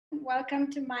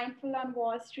Welcome to Mindful on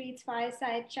Wall Street's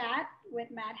Fireside Chat with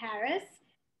Matt Harris.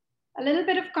 A little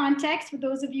bit of context for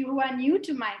those of you who are new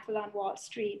to Mindful on Wall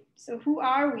Street. So who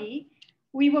are we?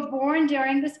 We were born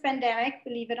during this pandemic,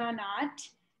 believe it or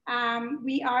not.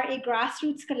 We are a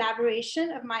grassroots collaboration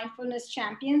of mindfulness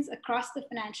champions across the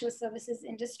financial services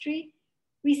industry.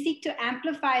 We seek to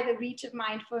amplify the reach of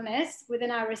mindfulness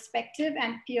within our respective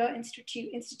and peer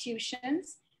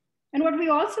institutions. And what we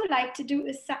also like to do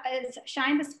is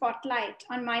shine the spotlight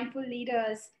on mindful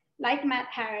leaders like Matt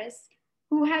Harris,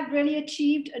 who have really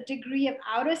achieved a degree of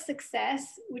outer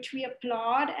success, which we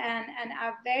applaud and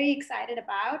are very excited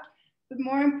about, but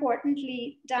more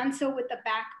importantly, done so with a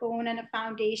backbone and a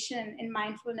foundation in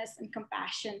mindfulness and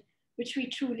compassion, which we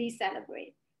truly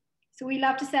celebrate. So we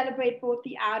love to celebrate both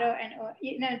the outer and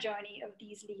inner journey of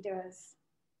these leaders.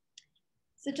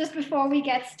 So just before we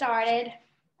get started,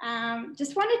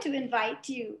 just wanted to invite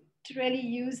you to really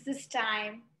use this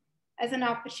time as an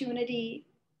opportunity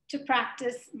to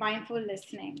practice mindful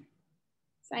listening.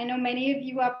 So I know many of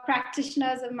you are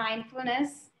practitioners of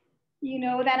mindfulness. You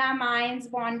know that our minds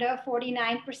wander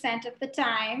 49% of the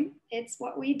time. It's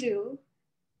what we do.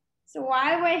 So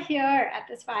while we're here at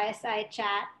this fireside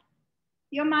chat,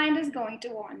 your mind is going to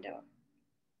wander.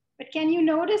 But can you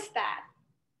notice that?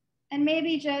 And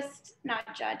maybe just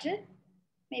not judge it.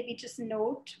 Maybe just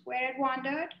note where it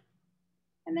wandered,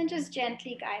 and then just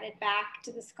gently guide it back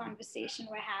to this conversation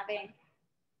we're having.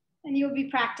 And you'll be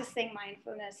practicing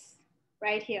mindfulness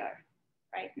right here,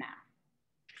 right now.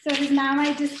 So it is now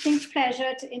my distinct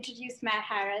pleasure to introduce Matt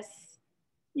Harris.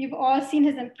 You've all seen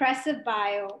his impressive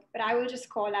bio, but I will just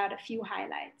call out a few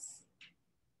highlights.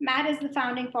 Matt is the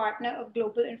founding partner of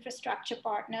Global Infrastructure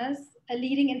Partners, a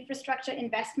leading infrastructure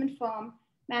investment firm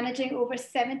managing over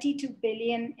 $72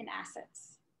 billion in assets.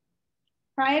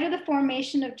 Prior to the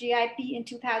formation of GIP in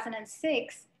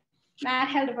 2006, Matt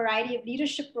held a variety of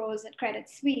leadership roles at Credit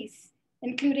Suisse,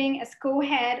 including as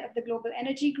co-head of the Global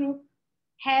Energy Group,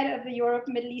 head of the Europe,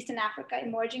 Middle East, and Africa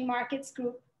Emerging Markets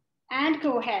Group, and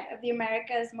co-head of the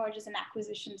Americas Mergers and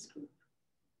Acquisitions Group.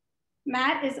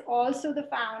 Matt is also the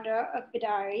founder of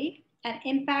Bidari, an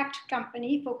impact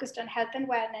company focused on health and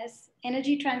wellness,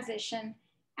 energy transition,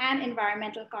 and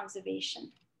environmental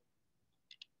conservation.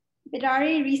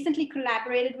 Bidari recently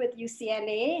collaborated with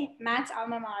UCLA, Matt's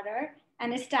alma mater,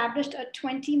 and established a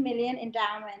 $20 million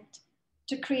endowment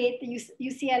to create the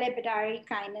UCLA Bidari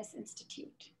Kindness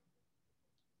Institute.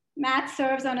 Matt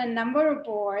serves on a number of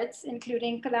boards,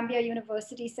 including Columbia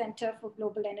University Center for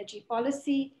Global Energy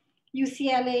Policy,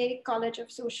 UCLA College of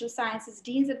Social Sciences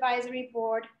Dean's Advisory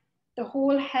Board, the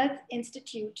Whole Health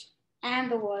Institute,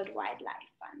 and the World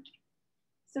Wildlife Fund.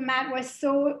 So Matt, we're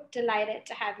so delighted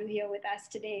to have you here with us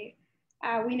today.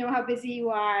 We know how busy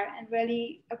you are and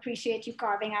really appreciate you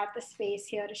carving out the space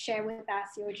here to share with us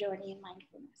your journey in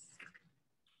mindfulness.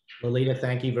 Lolita,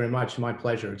 thank you very much. My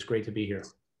pleasure. It's great to be here.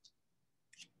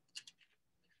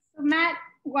 So Matt,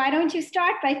 why don't you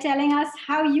start by telling us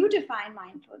how you define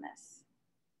mindfulness?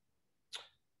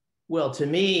 Well, to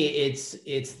me, it's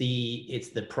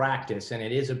the practice, and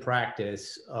it is a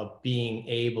practice of being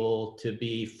able to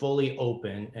be fully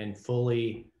open and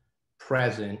fully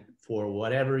present for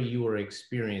whatever you are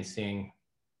experiencing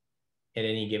at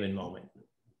any given moment.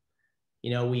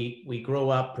 You know, we grow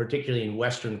up, particularly in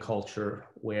Western culture,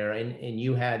 where, and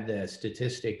you had the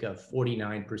statistic of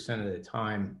 49% of the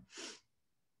time,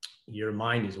 your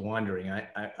mind is wandering.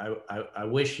 I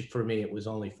wish for me it was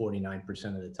only 49%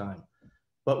 of the time.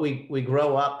 But we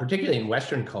grow up, particularly in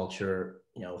Western culture,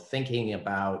 you know, thinking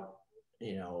about,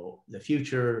 you know, the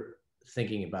future,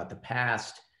 thinking about the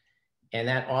past, and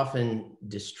that often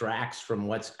distracts from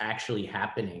what's actually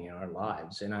happening in our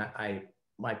lives. And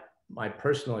my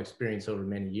personal experience over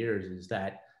many years is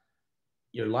that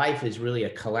your life is really a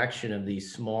collection of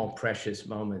these small, precious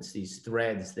moments, these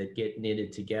threads that get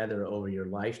knitted together over your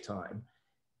lifetime.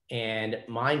 And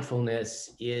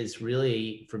mindfulness is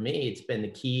really, for me, it's been the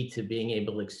key to being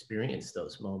able to experience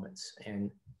those moments. And,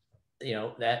 you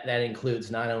know, that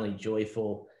includes not only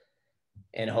joyful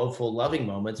and hopeful, loving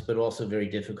moments, but also very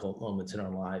difficult moments in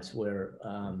our lives where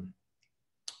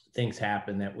things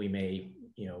happen that we may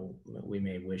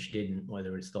wish didn't,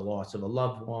 whether it's the loss of a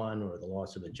loved one or the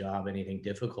loss of a job, anything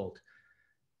difficult.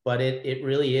 But it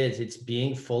really is, it's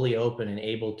being fully open and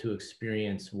able to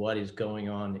experience what is going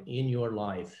on in your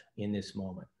life in this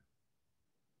moment.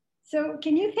 So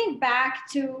can you think back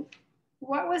to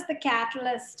what was the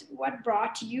catalyst? What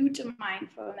brought you to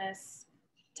mindfulness?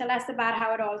 Tell us about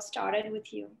how it all started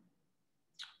with you.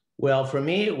 Well, for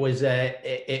me, it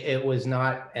was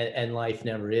not, and life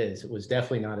never is, it was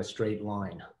definitely not a straight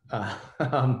line.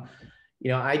 You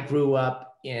know, I grew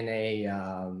up in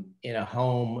a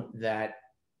home that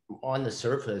on the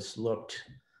surface looked,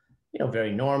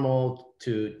 very normal.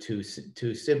 Two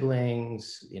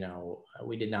siblings.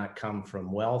 We did not come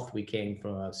from wealth. We came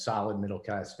from a solid middle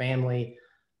class family.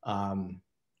 And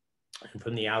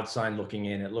from the outside looking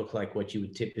in, it looked like what you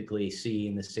would typically see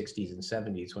in the 60s and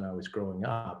 70s when I was growing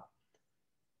up.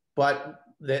 But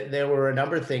there were a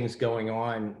number of things going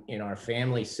on in our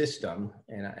family system,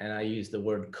 and I use the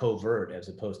word covert as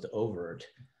opposed to overt,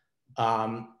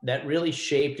 that really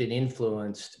shaped and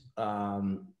influenced,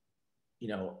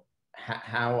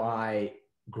 how I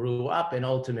grew up, and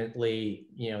ultimately,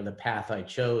 the path I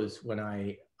chose when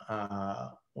I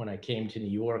came to New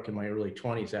York in my early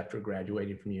 20s after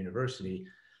graduating from university.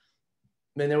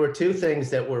 And there were two things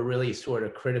that were really sort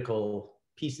of critical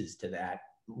pieces to that.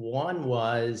 One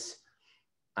was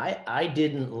I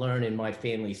didn't learn in my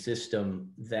family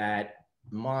system that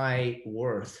my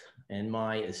worth and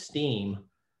my esteem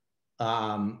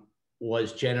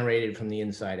was generated from the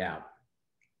inside out.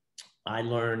 I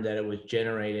learned that it was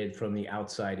generated from the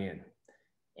outside in.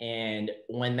 And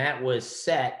when that was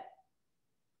set,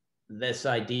 this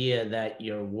idea that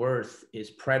your worth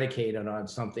is predicated on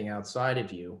something outside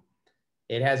of you,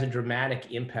 it has a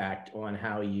dramatic impact on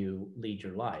how you lead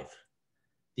your life.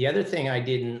 The other thing I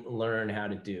didn't learn how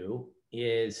to do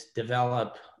is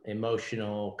develop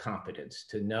emotional competence,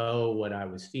 to know what I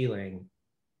was feeling,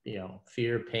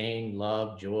 fear, pain,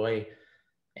 love, joy,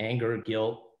 anger,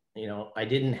 guilt. I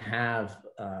didn't have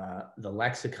the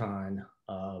lexicon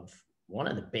of one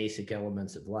of the basic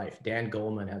elements of life. Dan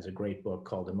Goleman has a great book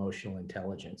called Emotional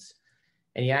Intelligence.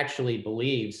 And he actually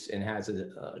believes, and has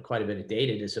quite a bit of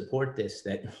data to support this,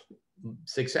 that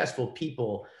successful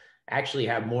people actually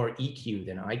have more EQ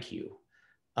than IQ.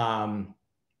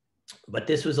 But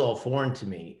this was all foreign to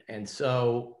me. And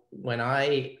so when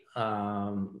I,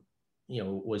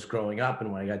 was growing up,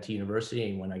 and when I got to university,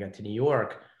 and when I got to New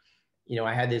York,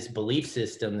 I had this belief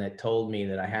system that told me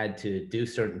that I had to do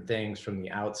certain things from the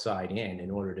outside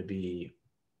in order to be,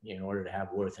 in order to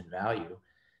have worth and value.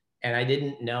 And I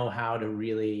didn't know how to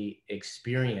really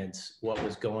experience what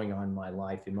was going on in my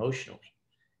life emotionally.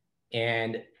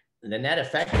 And the net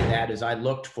effect of that is I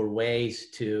looked for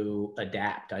ways to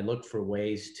adapt. I looked for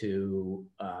ways to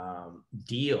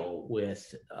deal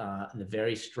with the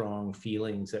very strong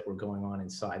feelings that were going on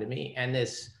inside of me. And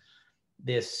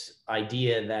this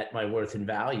idea that my worth and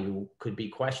value could be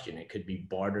questioned. It could be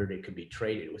bartered. It could be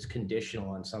traded. It was conditional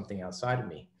on something outside of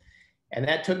me. And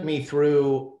that took me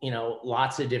through,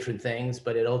 lots of different things,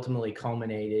 but it ultimately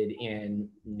culminated in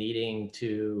needing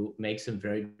to make some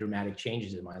very dramatic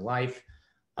changes in my life.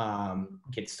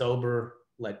 Get sober,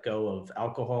 let go of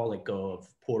alcohol, let go of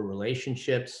poor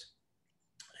relationships,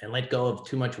 and let go of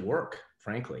too much work,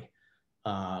 frankly.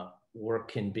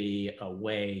 Work can be a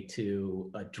way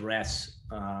to address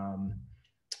a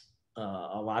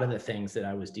lot of the things that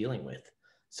I was dealing with.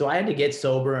 So I had to get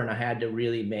sober, and I had to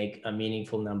really make a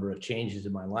meaningful number of changes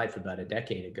in my life about a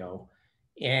decade ago.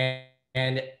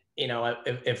 And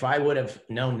if I would have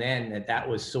known then that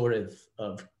was sort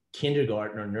of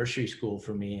kindergarten or nursery school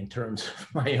for me in terms of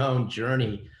my own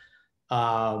journey,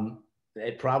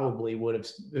 it probably would have,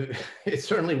 it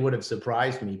certainly would have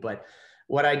surprised me. But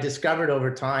what I discovered over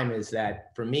time is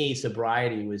that for me,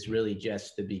 sobriety was really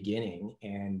just the beginning.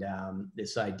 And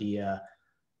this idea,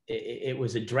 it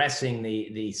was addressing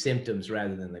the symptoms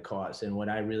rather than the cause. And what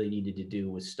I really needed to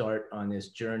do was start on this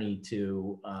journey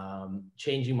to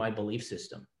changing my belief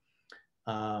system.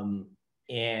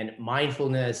 And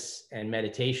mindfulness and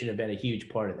meditation have been a huge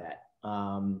part of that.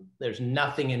 There's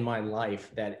nothing in my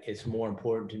life that is more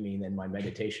important to me than my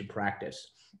meditation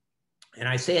practice. And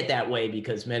I say it that way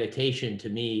because meditation to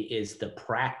me is the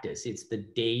practice. It's the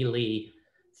daily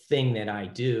thing that I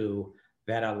do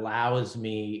that allows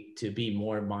me to be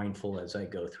more mindful as I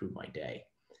go through my day.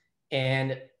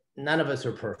 And none of us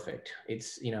are perfect.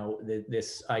 It's,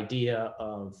 this idea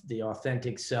of the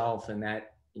authentic self, and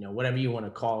that, whatever you want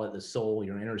to call it, the soul,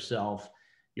 your inner self,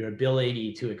 your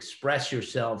ability to express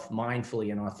yourself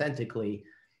mindfully and authentically.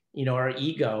 Our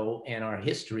ego and our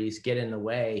histories get in the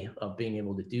way of being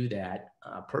able to do that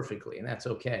perfectly. And that's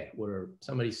okay.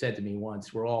 Somebody said to me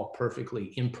once, we're all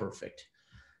perfectly imperfect.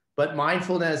 But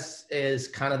mindfulness is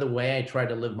kind of the way I try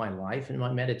to live my life. And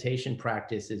my meditation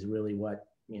practice is really what,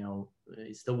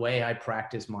 it's the way I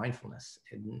practice mindfulness,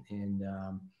 and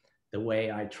the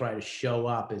way I try to show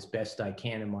up as best I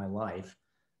can in my life.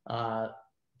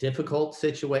 Difficult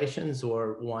situations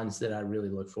or ones that I really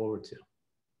look forward to.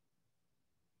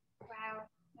 Wow,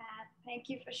 Matt, thank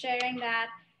you for sharing that.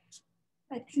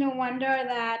 It's no wonder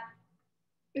that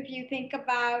if you think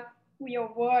about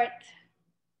your worth,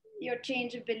 your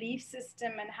change of belief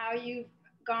system and how you've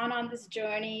gone on this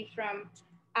journey from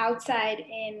outside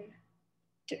in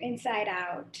to inside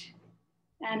out.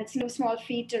 And it's no small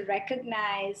feat to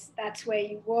recognize that's where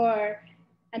you were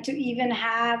and to even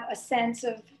have a sense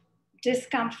of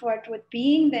discomfort with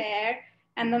being there,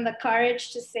 and then the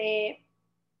courage to say,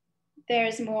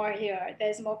 there's more here,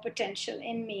 there's more potential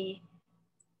in me.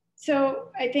 So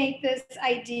I think this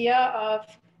idea of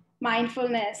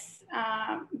mindfulness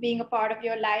being a part of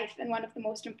your life and one of the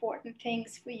most important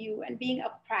things for you, and being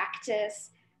a practice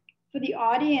for the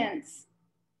audience.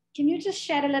 Can you just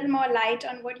shed a little more light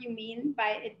on what you mean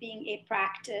by it being a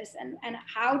practice, and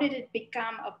how did it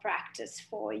become a practice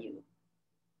for you?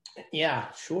 Yeah,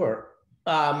 sure.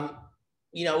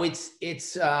 You know,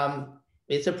 it's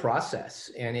a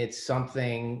process, and it's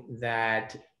something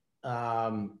that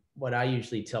what I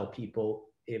usually tell people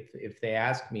if they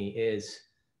ask me is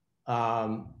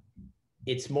um,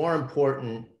 it's more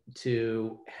important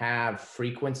to have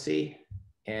frequency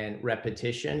and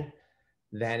repetition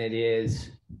than it is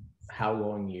how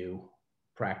long you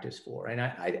practice for. And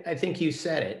I think you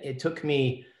said it. It took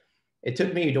me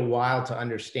a while to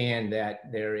understand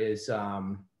that there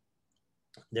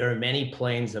are many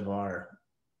planes of our,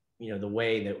 you know, the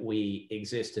way that we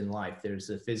exist in life. There's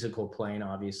a physical plane,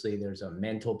 obviously. There's a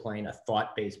mental plane, a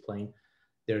thought-based plane.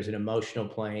 There's an emotional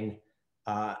plane,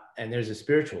 and there's a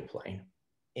spiritual plane.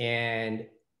 And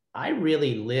I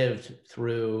really lived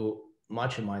through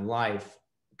much of my life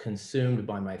consumed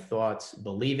by my thoughts,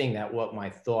 believing that what my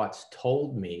thoughts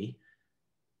told me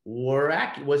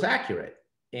was accurate.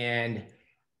 And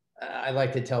I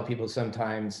like to tell people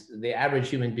sometimes the average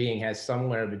human being has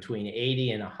somewhere between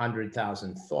 80 and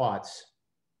 100,000 thoughts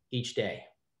each day.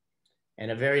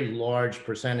 And a very large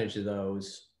percentage of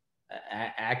those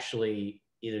actually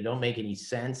either don't make any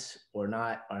sense or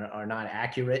are not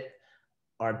accurate,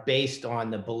 are based on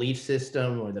the belief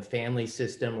system or the family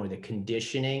system or the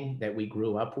conditioning that we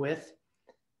grew up with.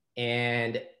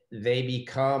 And they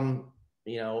become,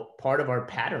 you know, part of our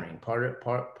patterning, part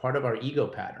of our ego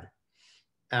pattern.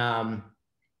 And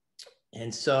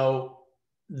so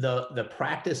the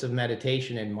practice of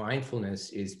meditation and mindfulness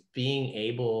is being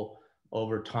able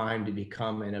over time to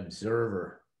become an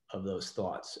observer of those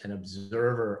thoughts, an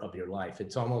observer of your life.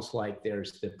 It's almost like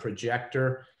there's the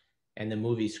projector and the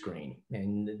movie screen,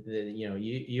 and you know,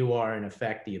 you are in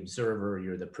effect the observer,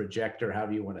 you're the projector,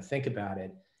 however you want to think about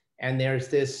it. And there's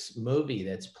this movie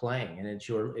that's playing, and it's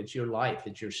your life,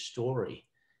 it's your story.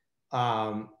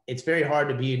 It's very hard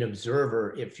to be an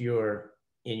observer if you're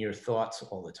in your thoughts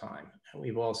all the time. And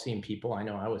we've all seen people, I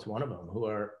know I was one of them, who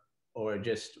are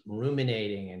just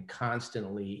ruminating and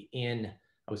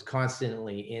I was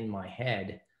constantly in my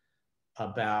head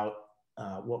about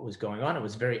what was going on. It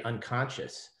was very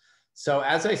unconscious. So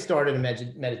as I started a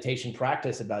meditation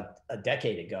practice about a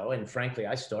decade ago, and frankly,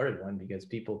 I started one because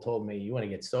people told me, you want to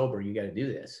get sober, you got to do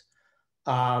this.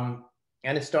 And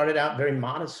it started out very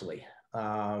modestly.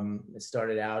 It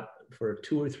started out for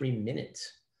 2 or 3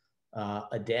 minutes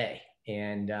a day.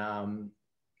 And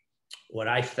what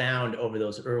I found over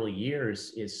those early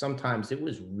years is sometimes it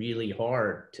was really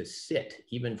hard to sit,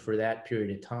 even for that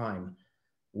period of time,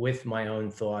 with my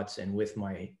own thoughts and with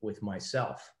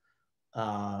myself.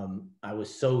 I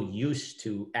was so used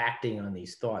to acting on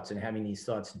these thoughts and having these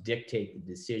thoughts dictate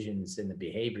the decisions and the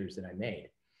behaviors that I made.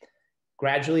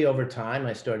 Gradually over time,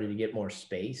 I started to get more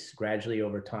space. Gradually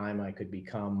over time, I could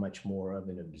become much more of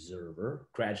an observer.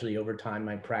 Gradually over time,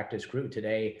 my practice grew.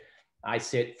 Today, I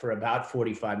sit for about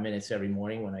 45 minutes every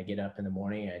morning when I get up in the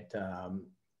morning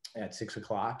at 6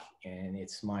 o'clock. And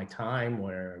it's my time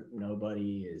where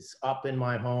nobody is up in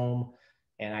my home,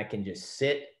 and I can just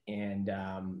sit. And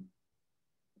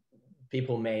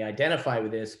people may identify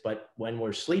with this, but when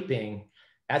we're sleeping,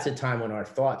 that's a time when our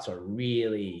thoughts are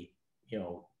really, you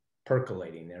know,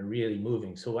 percolating. They're really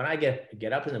moving. So when I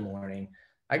get up in the morning,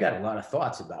 I got a lot of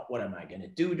thoughts about what am I going to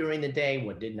do during the day?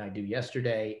 What didn't I do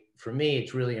yesterday? For me,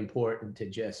 it's really important to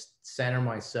just center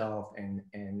myself and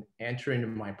enter into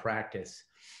my practice.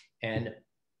 And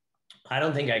I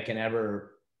don't think I can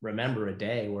ever remember a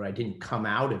day where I didn't come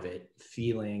out of it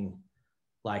feeling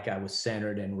like I was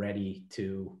centered and ready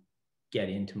to get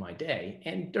into my day.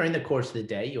 And during the course of the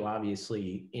day, you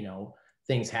obviously, you know,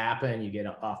 things happen, you get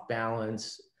off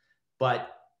balance. But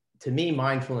to me,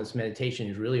 mindfulness meditation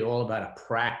is really all about a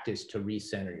practice to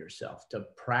recenter yourself, to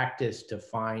practice to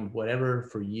find whatever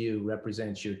for you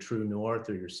represents your true north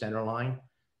or your center line.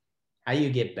 How you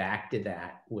get back to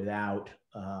that without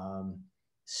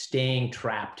staying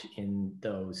trapped in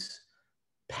those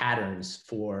patterns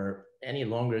for any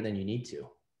longer than you need to.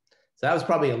 So that was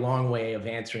probably a long way of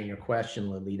answering your question,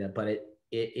 Lolita, but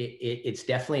it's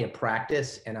definitely a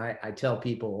practice. And I tell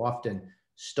people often,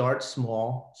 start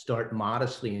small, start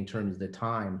modestly in terms of the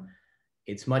time.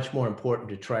 It's much more important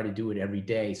to try to do it every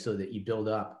day so that you build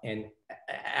up. And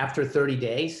after 30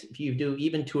 days, if you do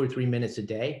even 2 or 3 minutes a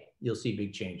day, you'll see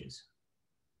big changes.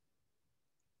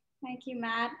 Thank you,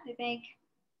 Matt. I think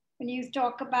when you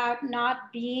talk about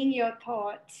not being your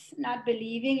thoughts, not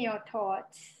believing your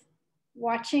thoughts,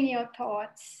 watching your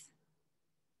thoughts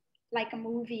like a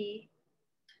movie,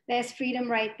 there's freedom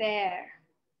right there,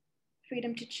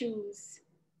 freedom to choose.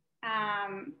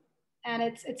 And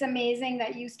it's amazing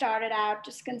that you started out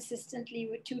just consistently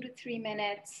with 2 to 3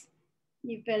 minutes.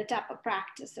 You've built up a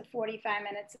practice of 45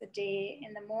 minutes a day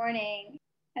in the morning.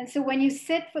 And so when you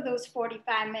sit for those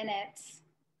 45 minutes,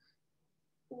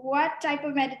 what type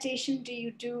of meditation do you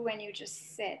do when you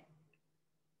just sit?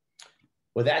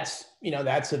 Well, that's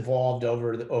evolved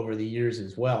over the years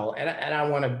as well. And I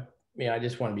want to, I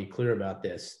just want to be clear about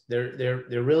this. There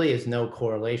really is no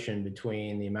correlation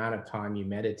between the amount of time you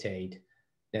meditate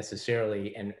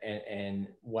necessarily and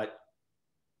what,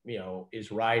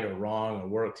 is right or wrong or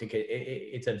works.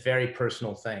 It's a very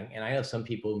personal thing. And I know some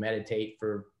people who meditate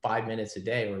for 5 minutes a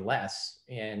day or less,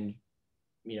 and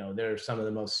they're some of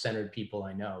the most centered people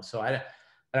I know. So I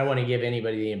don't want to give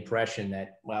anybody the impression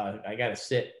that, well, I got to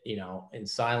sit, in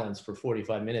silence for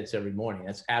 45 minutes every morning.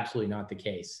 That's absolutely not the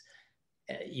case.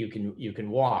 You can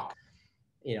walk,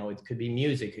 it could be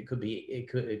music. It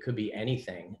could be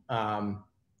anything.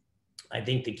 I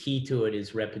think the key to it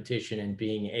is repetition and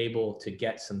being able to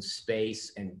get some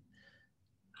space and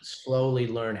slowly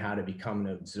learn how to become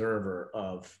an observer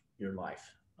of your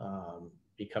life.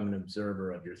 Become an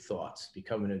observer of your thoughts,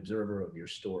 become an observer of your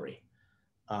story.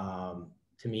 To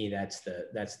me, that's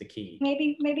the key.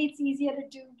 Maybe it's easier to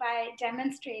do by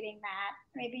demonstrating that.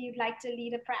 Maybe you'd like to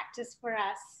lead a practice for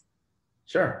us.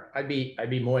 Sure, I'd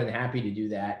be more than happy to do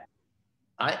that.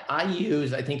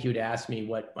 I think you'd ask me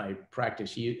what my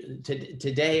practice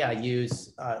today. I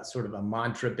use sort of a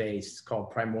mantra based called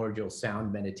primordial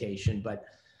sound meditation, but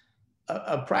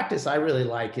a practice I really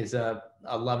like is a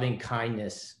loving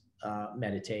kindness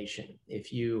meditation.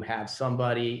 If you have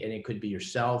somebody, and it could be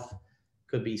yourself,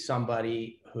 could be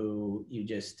somebody who you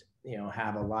just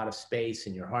have a lot of space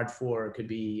in your heart for. It could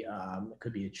be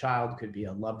a child, could be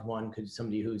a loved one, could be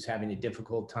somebody who's having a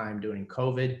difficult time during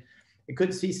COVID. It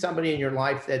could see somebody in your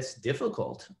life that's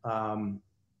difficult.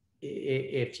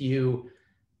 If you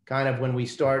kind of, when we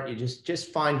start, you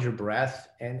just find your breath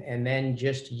and then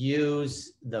just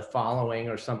use the following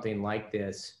or something like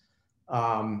this.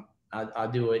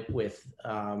 I'll do it with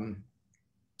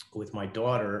my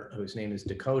daughter, whose name is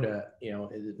Dakota.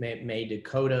 May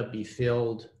Dakota be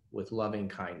filled with loving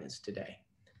kindness today.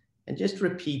 And just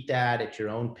repeat that at your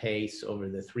own pace over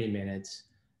the 3 minutes,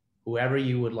 whoever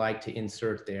you would like to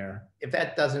insert there. If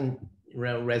that doesn't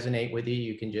resonate with you,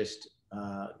 you can just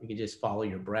follow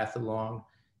your breath along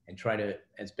and try to,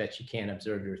 as best you can,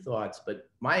 observe your thoughts. But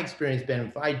my experience has been,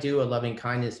 if I do a loving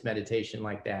kindness meditation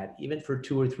like that, even for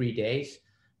 2 or 3 days,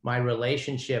 my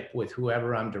relationship with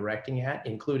whoever I'm directing at,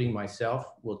 including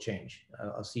myself, will change.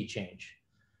 I'll see change.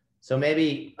 So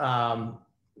maybe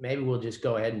we'll just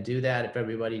go ahead and do that. If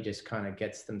everybody just kind of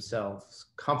gets themselves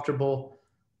comfortable,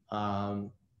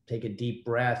 take a deep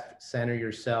breath, center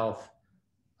yourself,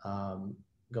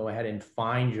 go ahead and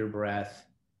find your breath,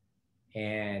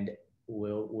 and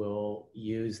we'll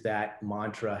use that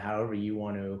mantra however you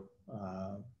want to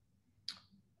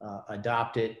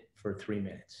adopt it for 3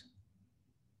 minutes.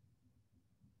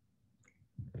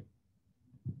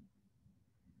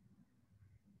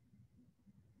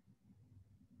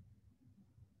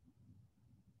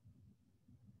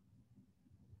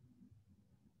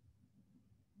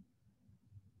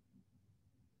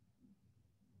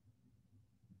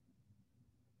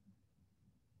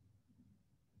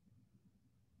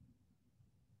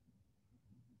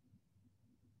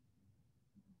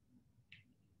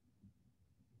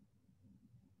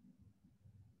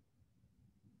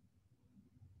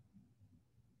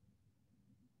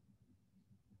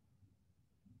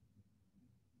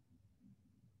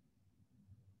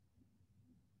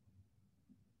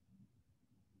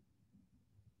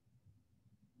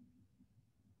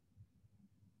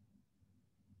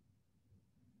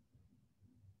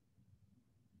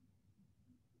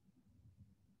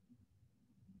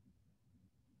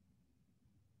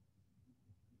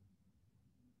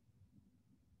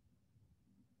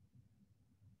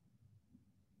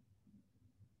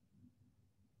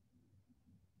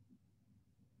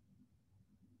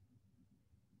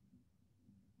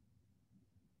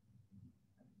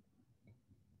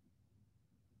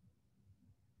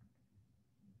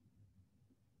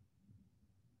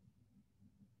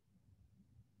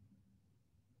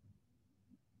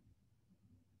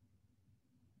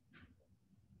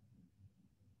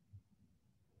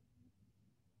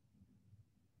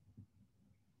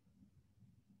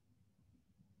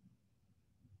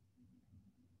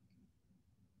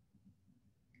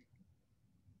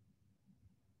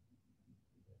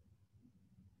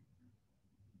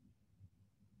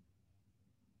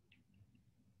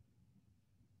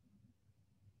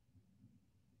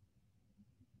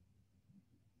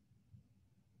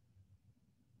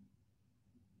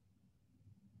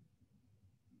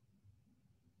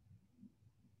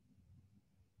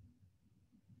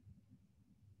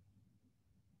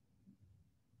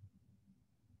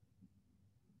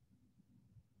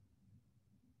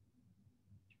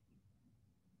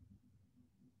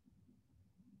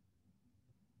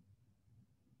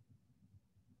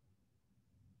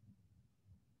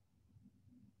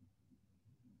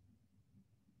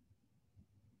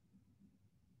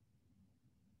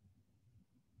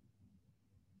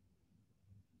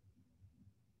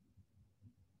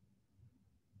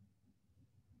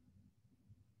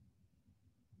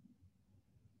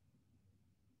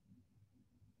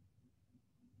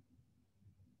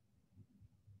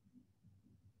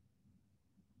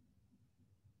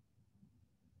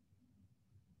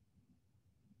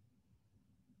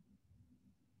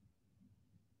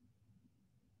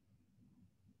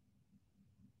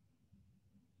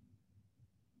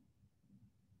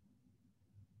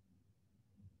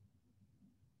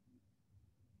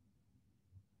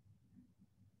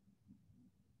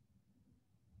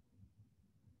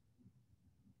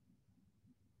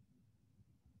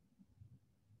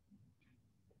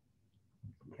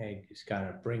 Okay, just kind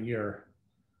of bring yourself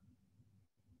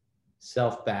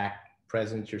back,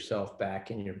 present yourself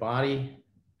back in your body.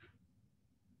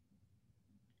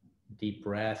 Deep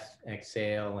breath,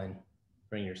 exhale, and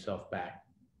bring yourself back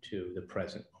to the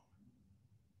present.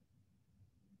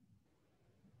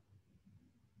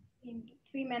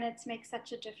 3 minutes makes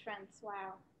such a difference.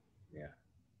 Wow. Yeah,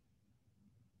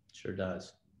 sure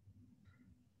does.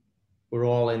 We're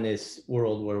all in this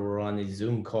world where we're on these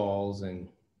Zoom calls, and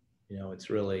it's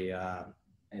really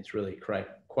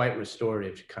quite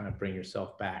restorative to kind of bring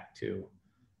yourself back to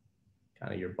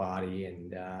kind of your body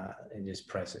and just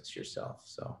presence yourself.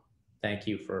 So thank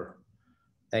you for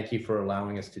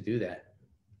allowing us to do that.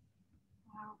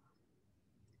 Wow.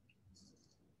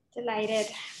 Delighted,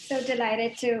 so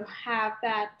delighted to have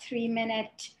that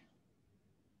 3-minute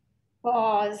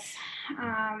pause.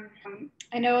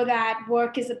 I know that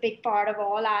work is a big part of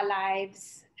all our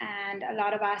lives, and a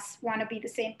lot of us want to be the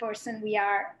same person we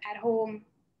are at home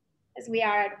as we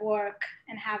are at work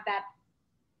and have that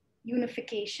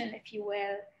unification, if you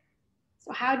will.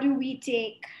 So how do we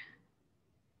take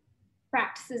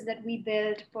practices that we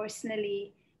build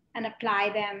personally and apply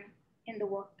them in the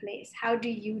workplace? How do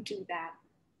you do that?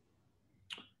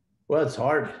 Well, it's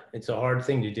hard. It's a hard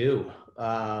thing to do.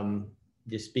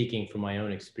 Just speaking from my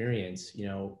own experience,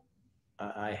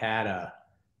 I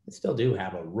still do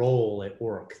have a role at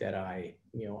work that I,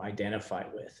 identify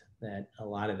with. That a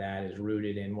lot of that is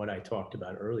rooted in what I talked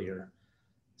about earlier.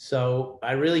 So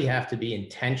I really have to be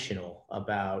intentional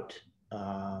about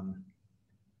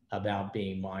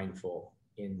being mindful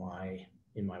in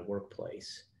my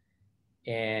workplace.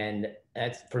 And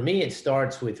that's, for me, it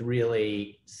starts with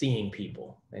really seeing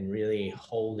people and really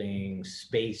holding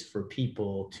space for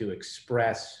people to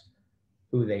express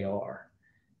who they are.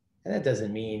 And that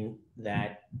doesn't mean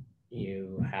that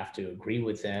you have to agree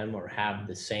with them or have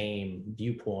the same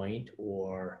viewpoint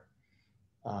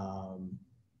um,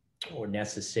 or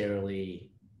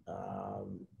necessarily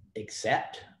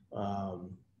accept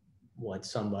what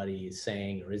somebody is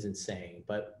saying or isn't saying,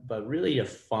 but really to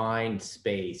find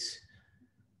space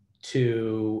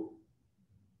to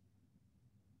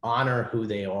honor who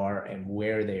they are and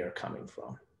where they are coming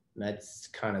from. That's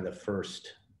kind of the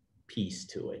first piece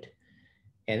to it.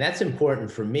 And that's important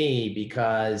for me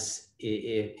because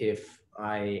if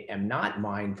I am not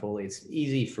mindful, it's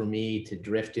easy for me to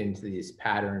drift into these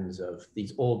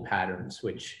old patterns,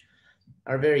 which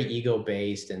are very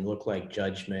ego-based and look like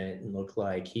judgment and look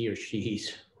like he or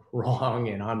she's wrong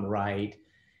and I'm right.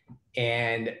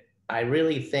 And I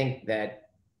really think that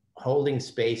holding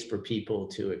space for people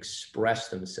to express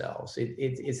themselves,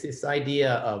 it's this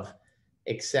idea of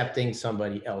accepting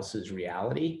somebody else's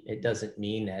reality. It doesn't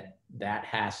mean that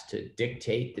has to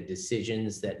dictate the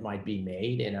decisions that might be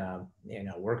made in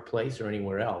a workplace or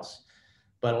anywhere else,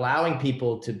 but allowing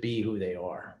people to be who they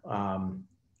are.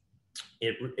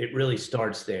 It really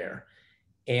starts there.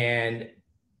 And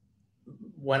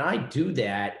when I do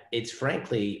that, it's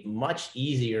frankly much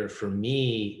easier for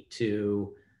me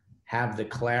to have the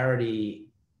clarity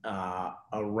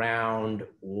around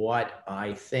what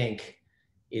I think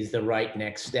is the right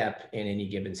next step in any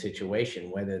given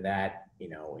situation, whether that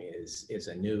is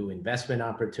a new investment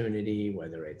opportunity,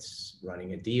 whether it's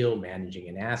running a deal, managing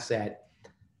an asset.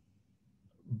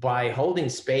 By holding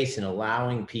space and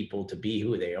allowing people to be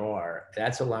who they are,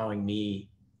 that's allowing me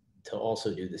to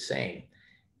also do the same.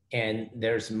 And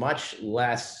there's much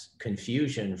less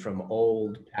confusion from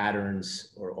old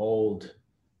patterns or old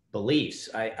beliefs.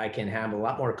 I can have a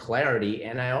lot more clarity,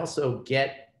 and I also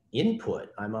get input.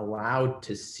 I'm allowed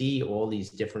to see all these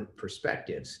different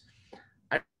perspectives.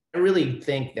 I really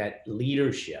think that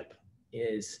leadership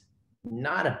is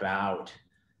not about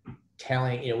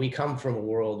telling, we come from a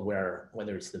world where,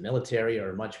 whether it's the military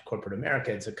or much of corporate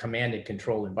America, it's a command and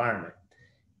control environment.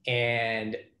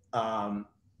 And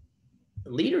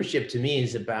leadership to me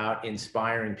is about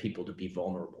inspiring people to be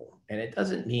vulnerable. And it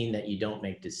doesn't mean that you don't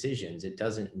make decisions. It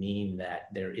doesn't mean that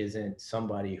there isn't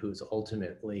somebody who's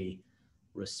ultimately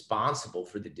responsible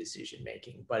for the decision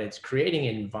making, but it's creating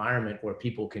an environment where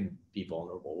people can be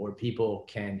vulnerable, where people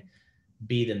can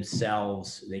be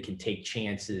themselves, they can take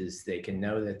chances, they can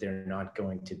know that they're not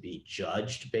going to be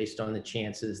judged based on the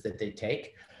chances that they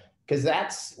take, because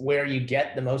that's where you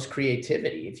get the most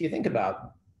creativity. If you think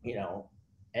about,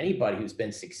 anybody who's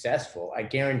been successful, I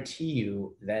guarantee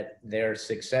you that their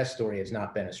success story has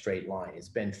not been a straight line. It's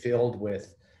been filled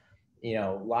with,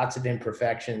 lots of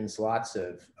imperfections, lots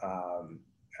of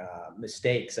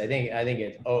mistakes. I think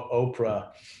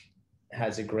Oprah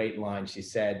has a great line. She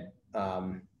said,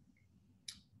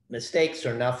 mistakes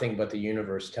are nothing but the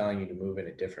universe telling you to move in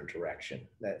a different direction.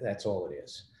 That's all it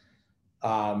is.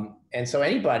 And so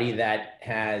anybody that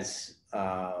has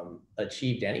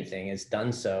achieved anything has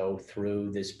done so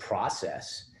through this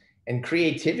process. And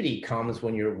creativity comes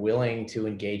when you're willing to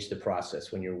engage the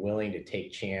process, when you're willing to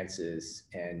take chances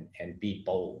and be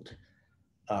bold.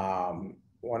 Um,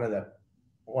 one of the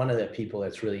one of the people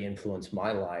that's really influenced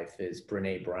my life is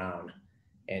Brene Brown,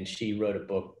 and she wrote a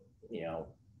book, you know,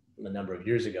 a number of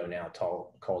years ago now,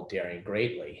 called Daring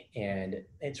Greatly, and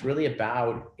it's really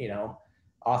about, you know,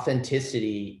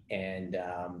 authenticity and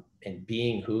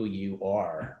being who you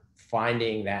are,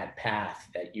 finding that path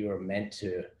that you are meant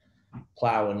to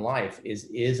plow in life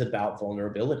is about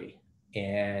vulnerability.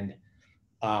 And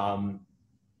um,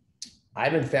 I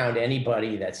haven't found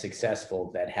anybody that's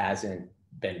successful that hasn't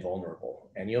been vulnerable.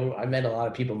 And you know, I've met a lot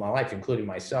of people in my life, including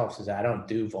myself, says I don't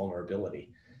do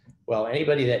vulnerability. Well,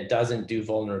 anybody that doesn't do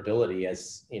vulnerability,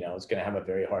 as you know, is going to have a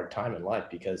very hard time in life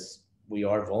because we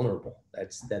are vulnerable.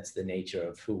 That's the nature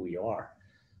of who we are.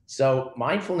 So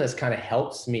mindfulness kind of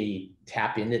helps me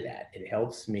tap into that. It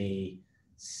helps me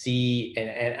see,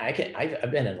 and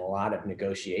I've been in a lot of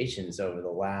negotiations over the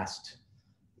last,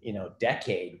 you know,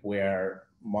 decade where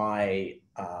my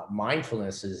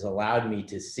mindfulness has allowed me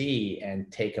to see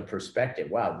and take a perspective.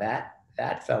 Wow,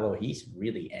 that fellow, he's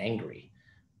really angry,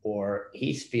 or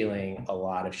he's feeling a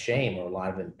lot of shame or a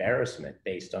lot of embarrassment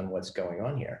based on what's going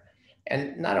on here.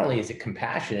 And not only is it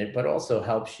compassionate, but also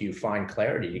helps you find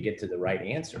clarity to get to the right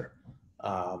answer.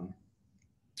 Um,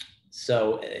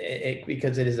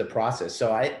 because it is a process.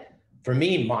 For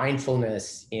me,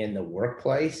 mindfulness in the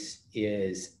workplace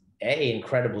is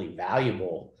incredibly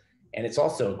valuable. And it's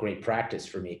also a great practice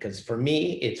for me, because for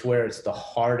me, it's where it's the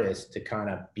hardest to kind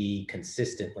of be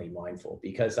consistently mindful,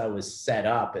 because I was set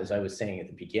up, as I was saying at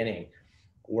the beginning,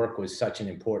 work was such an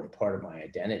important part of my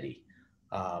identity.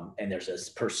 And there's this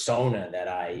persona that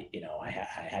I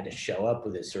had to show up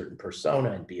with a certain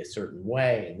persona and be a certain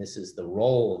way. And this is the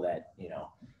role that, you know,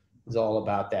 is all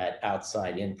about that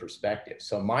outside in perspective.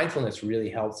 So mindfulness really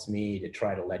helps me to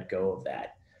try to let go of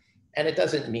that. And it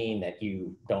doesn't mean that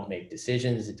you don't make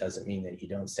decisions. It doesn't mean that you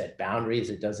don't set boundaries.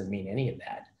 It doesn't mean any of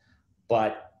that.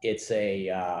 But it's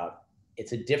a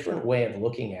different way of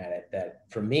looking at it that,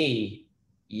 for me,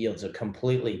 yields a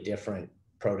completely different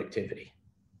productivity.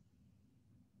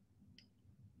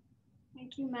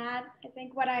 Thank you, Matt. I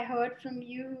think what I heard from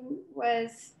you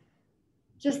was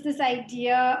just this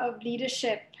idea of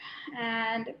leadership,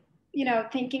 and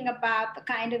thinking about the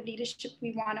kind of leadership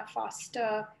we want to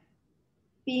foster,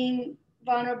 being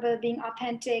vulnerable, being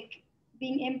authentic,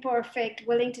 being imperfect,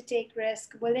 willing to take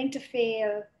risk, willing to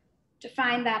fail, to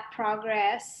find that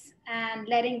progress, and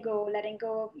letting go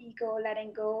of ego,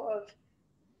 letting go of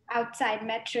outside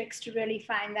metrics to really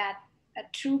find that a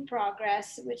true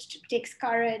progress, which takes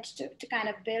courage to kind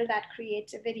of build that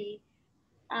creativity.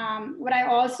 What I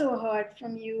also heard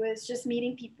from you is just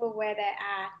meeting people where they're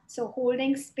at. So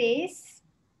holding space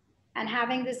and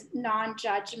having this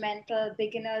non-judgmental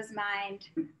beginner's mind,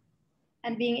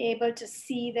 and being able to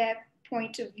see their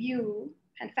point of view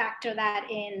and factor that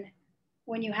in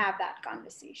when you have that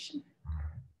conversation.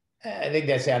 I think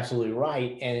that's absolutely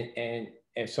right. And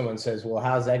if someone says, well,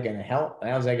 how's that going to help?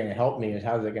 How's that going to help me?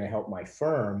 How's that going to help my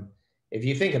firm? If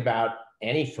you think about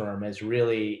any firm as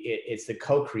really, it's the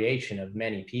co-creation of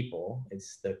many people.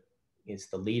 It's the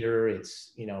leader.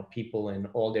 It's, people in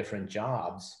all different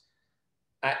jobs.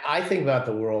 I think about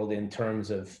the world in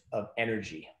terms of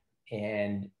energy,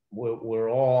 and we're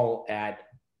all at,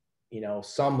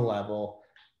 some level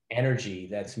energy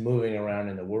that's moving around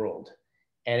in the world.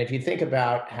 And if you think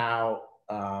about how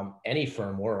any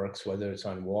firm works, whether it's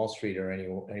on Wall Street or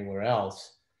anywhere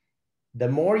else, the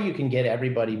more you can get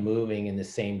everybody moving in the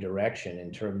same direction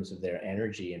in terms of their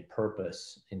energy and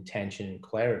purpose, intention and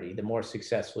clarity, the more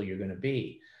successful you're going to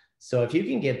be. So if you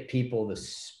can give people the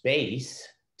space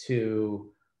to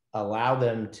allow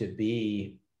them to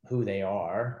be who they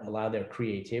are, allow their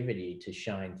creativity to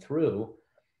shine through,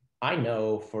 I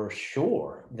know for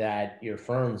sure that your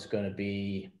firm's going to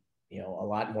be, a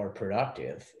lot more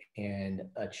productive and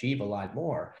achieve a lot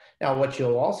more. Now, what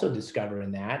you'll also discover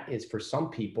in that is, for some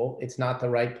people, it's not the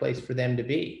right place for them to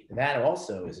be. That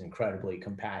also is incredibly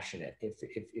compassionate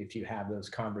if you have those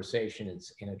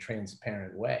conversations in a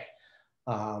transparent way.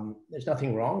 There's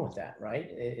nothing wrong with that, right?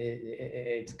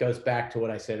 It goes back to what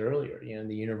I said earlier,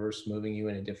 the universe moving you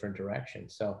in a different direction.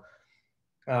 So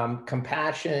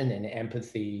compassion and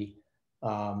empathy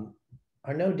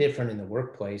are no different in the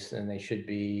workplace than they should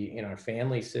be in our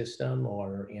family system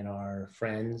or in our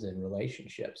friends and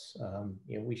relationships.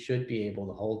 We should be able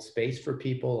to hold space for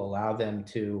people, allow them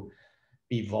to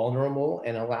be vulnerable,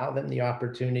 and allow them the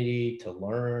opportunity to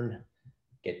learn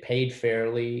get paid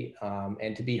fairly,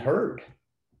 and to be heard.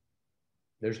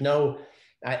 There's no,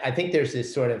 I think there's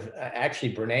this sort of,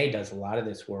 actually Brene does a lot of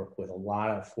this work with a lot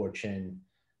of Fortune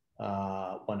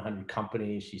 100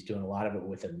 companies. She's doing a lot of it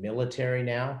with the military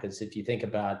now, because if you think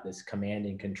about this command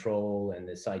and control and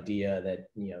this idea that,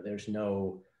 you know, there's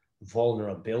no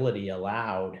vulnerability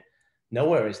allowed,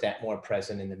 nowhere is that more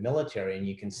present in the military. And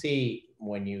you can see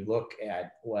when you look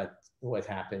at what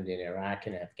happened in Iraq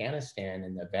and Afghanistan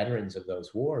and the veterans of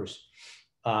those wars,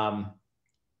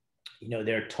 you know,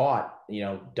 they're taught, you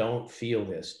know, don't feel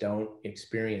this, don't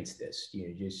experience this.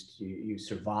 You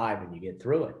survive and you get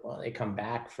through it. Well, they come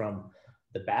back from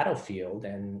the battlefield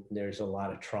and there's a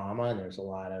lot of trauma and there's a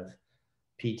lot of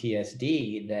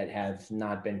PTSD that have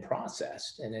not been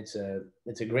processed. And it's a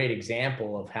great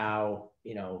example of how,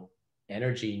 you know,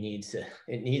 energy needs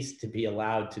to be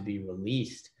allowed to be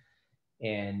released.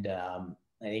 And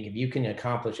I think if you can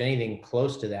accomplish anything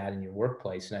close to that in your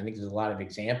workplace, and I think there's a lot of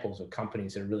examples of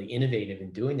companies that are really innovative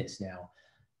in doing this now,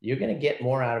 you're going to get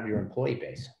more out of your employee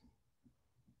base.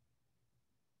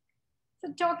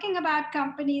 So talking about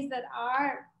companies that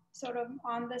are sort of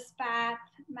on this path,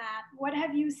 Matt, what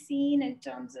have you seen in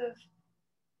terms of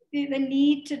the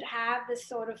need to have this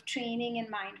sort of training in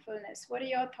mindfulness? What are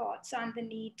your thoughts on the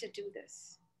need to do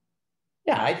this?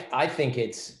 Yeah, I think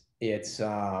it's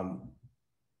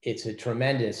a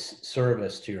tremendous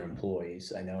service to your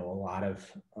employees. I know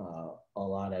a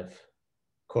lot of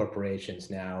corporations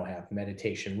now have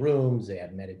meditation rooms. They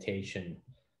have meditation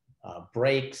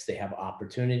breaks. They have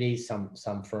opportunities.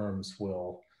 Some firms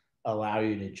will allow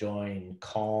you to join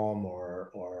Calm or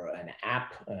an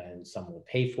app, and some will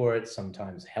pay for it.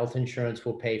 Sometimes health insurance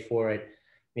will pay for it.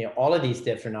 You know, all of these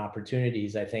different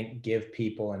opportunities, I think, give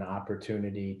people an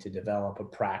opportunity to develop a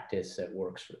practice that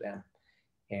works for them.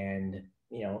 And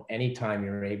you know, anytime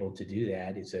you're able to do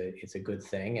that, it's a good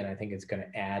thing, and I think it's going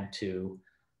to add to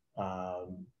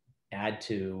the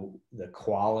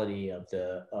quality of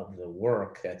the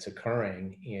work that's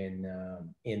occurring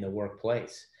in the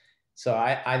workplace. So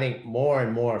I think more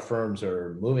and more firms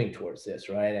are moving towards this,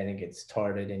 right? I think it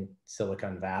started in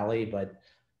Silicon Valley, but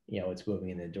you know, it's moving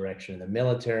in the direction of the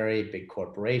military, big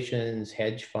corporations,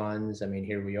 hedge funds. I mean,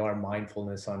 here we are,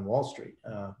 mindfulness on Wall Street.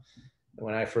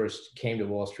 When I first came to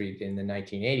Wall Street in the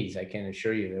 1980s, I can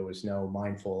assure you there was no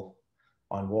mindful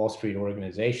on Wall Street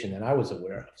organization that I was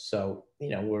aware of. So, you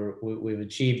know, we've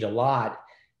achieved a lot.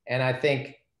 And I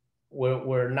think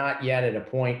we're not yet at a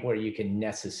point where you can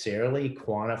necessarily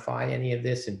quantify any of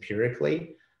this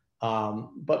empirically,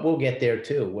 but we'll get there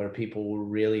too, where people will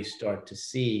really start to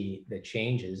see the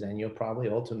changes, and you'll probably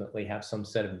ultimately have some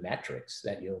set of metrics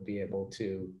that you'll be able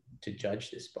to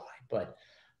judge this by. But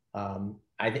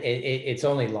it's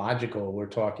only logical we're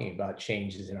talking about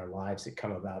changes in our lives that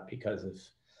come about because of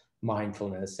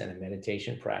mindfulness and a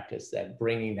meditation practice, that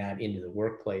bringing that into the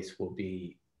workplace will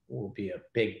be a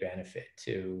big benefit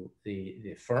to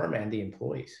the firm and the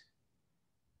employees.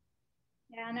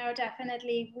 Yeah, no,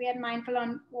 definitely. We at Mindful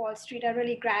on Wall Street are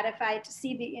really gratified to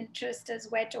see the interest as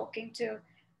we're talking to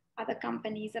other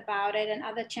companies about it, and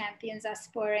other champions are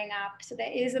spurring up. So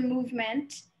there is a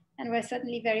movement, and we're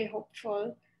certainly very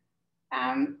hopeful.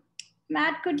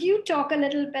 Matt, could you talk a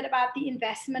little bit about the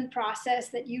investment process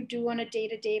that you do on a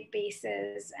day-to-day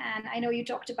basis? And I know you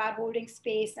talked about holding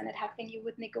space and it helping you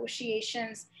with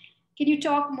negotiations. Can you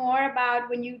talk more about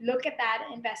when you look at that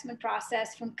investment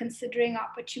process, from considering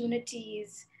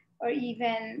opportunities or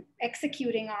even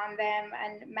executing on them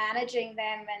and managing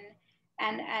them,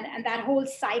 and that whole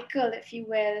cycle, if you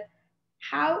will?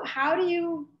 How do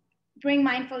you bring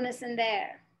mindfulness in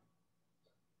there?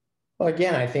 Well,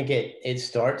 again, I think it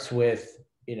starts with,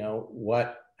 you know,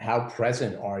 how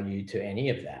present are you to any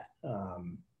of that?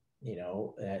 You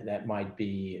know, that might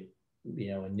be,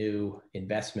 you know, a new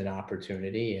investment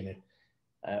opportunity. And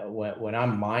when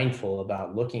I'm mindful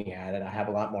about looking at it, I have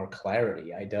a lot more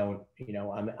clarity. I don't, you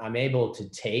know, I'm able to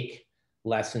take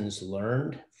lessons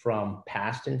learned from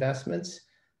past investments,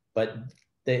 but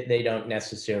they don't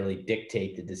necessarily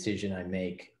dictate the decision I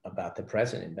make about the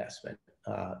present investment.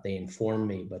 They inform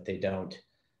me, but they don't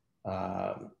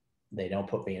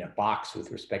put me in a box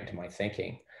with respect to my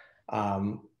thinking.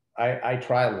 I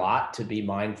try a lot to be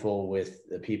mindful with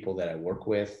the people that I work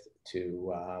with,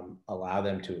 to allow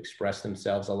them to express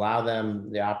themselves, allow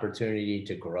them the opportunity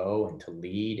to grow and to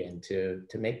lead and to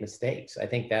make mistakes. I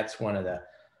think that's one of the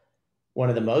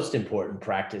most important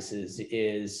practices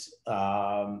is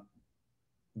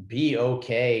be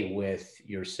okay with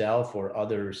yourself or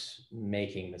others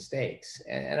making mistakes.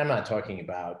 And I'm not talking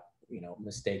about, you know,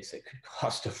 mistakes that could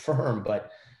cost a firm,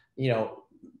 but, you know,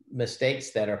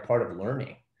 mistakes that are part of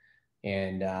learning.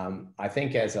 And I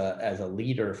think as a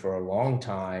leader for a long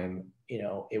time,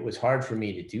 it was hard for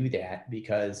me to do that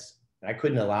because I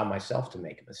couldn't allow myself to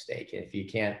make a mistake.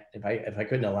 If I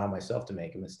couldn't allow myself to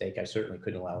make a mistake, I certainly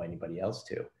couldn't allow anybody else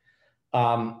to.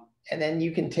 And then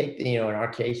you can take, in our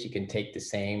case, you can take the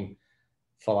same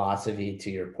philosophy to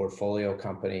your portfolio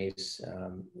companies,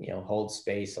 hold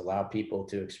space, allow people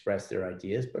to express their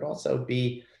ideas, but also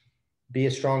be a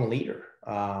strong leader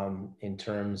in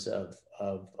terms of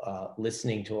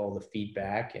listening to all the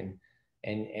feedback and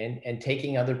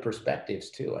taking other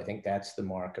perspectives too. I think that's the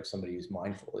mark of somebody who's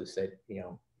mindful, is that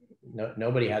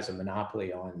nobody has a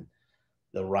monopoly on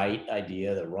the right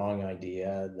idea, the wrong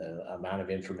idea, the amount of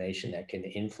information that can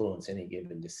influence any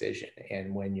given decision.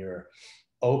 And when you're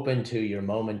open to your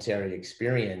momentary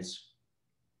experience,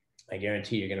 I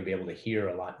guarantee you're going to be able to hear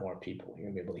a lot more people. You're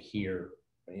going to be able to hear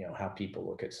how people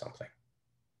look at something.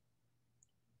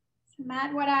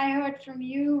 Matt, what I heard from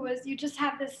you was you just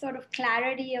have this sort of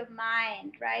clarity of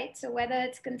mind, right? So whether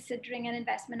it's considering an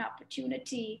investment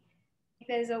opportunity,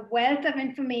 there's a wealth of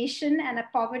information and a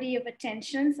poverty of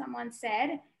attention, someone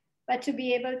said, but to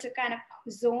be able to kind of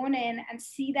zone in and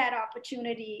see that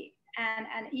opportunity,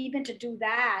 and even to do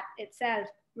that itself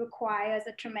requires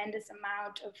a tremendous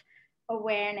amount of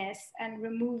awareness and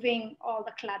removing all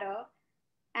the clutter.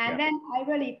 And then I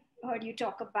really heard you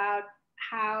talk about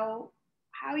how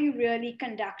you really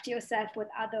conduct yourself with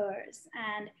others,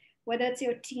 and whether it's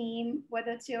your team,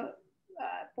 whether it's your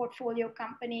portfolio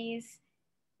companies.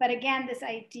 But again, this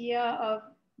idea of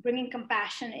bringing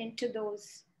compassion into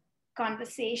those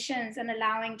conversations and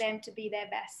allowing them to be their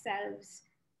best selves.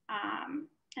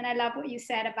 And I love what you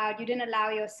said about you didn't allow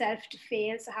yourself to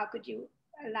fail, so how could you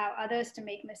allow others to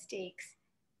make mistakes?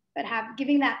 But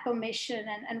giving that permission.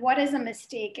 And what is a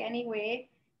mistake anyway?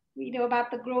 We know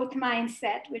about the growth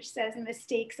mindset, which says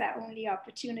mistakes are only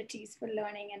opportunities for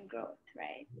learning and growth,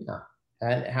 right? Yeah.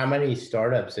 And how many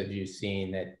startups have you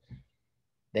seen that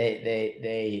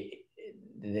they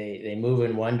move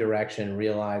in one direction,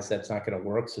 realize that's not going to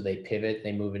work, so they pivot,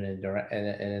 they move in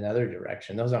another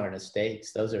direction? Those aren't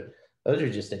mistakes. Those are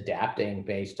just adapting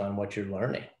based on what you're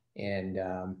learning and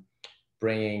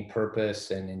bringing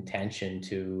purpose and intention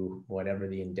to whatever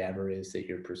the endeavor is that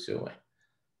you're pursuing.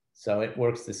 So it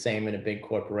works the same in a big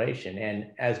corporation.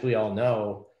 And as we all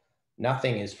know,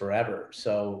 nothing is forever.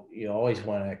 So you always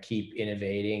want to keep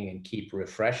innovating and keep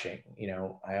refreshing.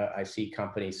 I see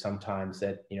companies sometimes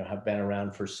that, have been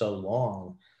around for so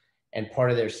long, and part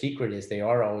of their secret is they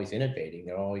are always innovating.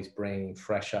 They're always bringing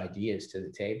fresh ideas to the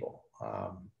table.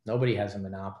 Nobody has a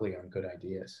monopoly on good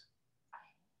ideas.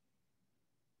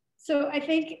 So I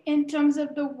think in terms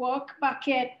of the work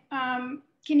bucket,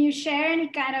 can you share any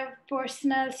kind of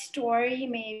personal story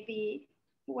maybe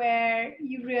where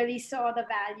you really saw the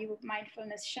value of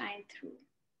mindfulness shine through?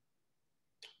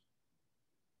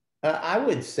 I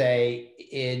would say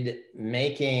in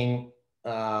making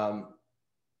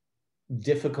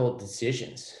difficult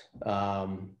decisions.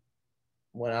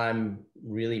 When I'm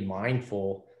really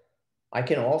mindful, I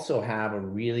can also have a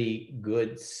really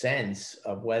good sense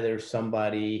of whether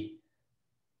somebody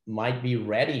might be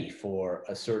ready for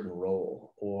a certain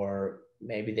role, or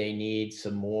maybe they need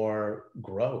some more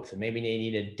growth, and maybe they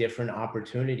need a different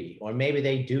opportunity, or maybe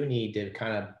they do need to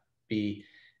kind of be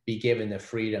given the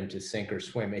freedom to sink or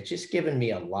swim. It's just given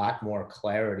me a lot more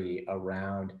clarity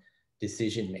around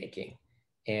decision making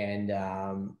and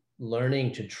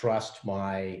learning to trust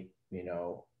my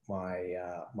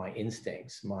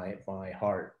instincts, my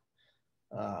heart.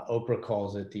 Oprah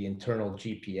calls it the internal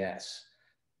GPS.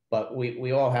 But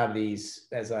we all have these,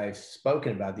 as I've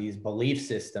spoken about, these belief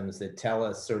systems that tell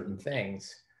us certain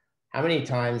things. How many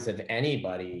times have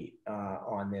anybody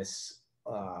on this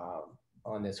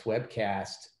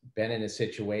webcast been in a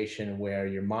situation where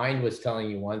your mind was telling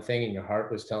you one thing and your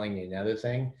heart was telling you another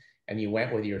thing, and you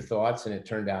went with your thoughts and it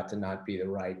turned out to not be the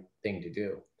right thing to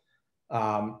do?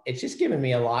 It's just given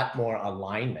me a lot more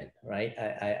alignment, right?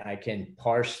 I can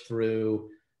parse through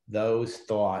those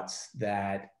thoughts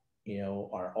that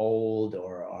are old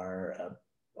or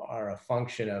are a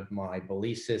function of my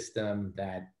belief system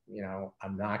that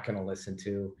I'm not going to listen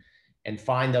to, and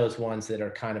find those ones that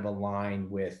are kind of aligned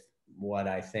with what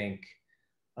I think,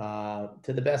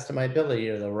 to the best of my ability,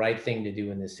 are the right thing to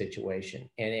do in this situation.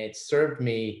 And it served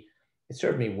me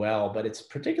well, but it's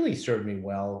particularly served me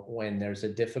well when there's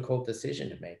a difficult decision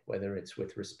to make, whether it's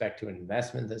with respect to an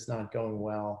investment that's not going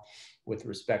well, with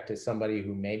respect to somebody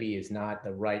who maybe is not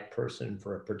the right person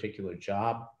for a particular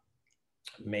job.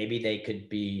 Maybe they could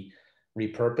be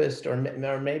repurposed, or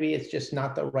maybe it's just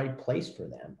not the right place for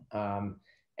them.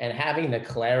 And having the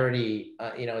clarity,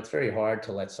 it's very hard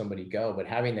to let somebody go, but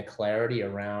having the clarity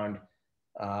around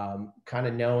kind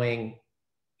of knowing,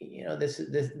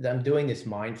 I'm doing this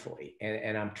mindfully,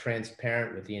 and I'm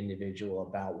transparent with the individual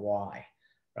about why,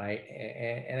 right?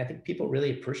 And I think people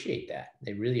really appreciate that.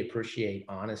 They really appreciate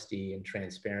honesty and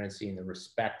transparency and the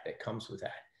respect that comes with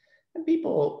that. And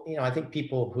people, I think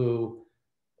people who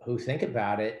think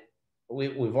about it,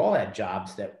 we've all had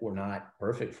jobs that were not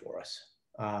perfect for us.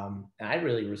 And I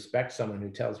really respect someone who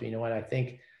tells me, you know what, I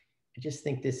just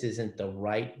think this isn't the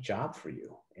right job for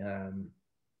you.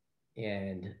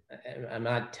 And I'm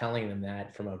not telling them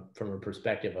that from a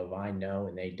perspective of I know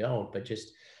and they don't, but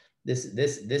just this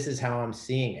is how I'm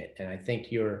seeing it. And I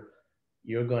think you're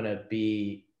going to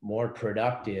be more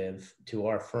productive to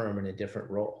our firm in a different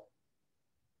role.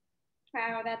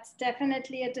 Wow, that's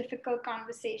definitely a difficult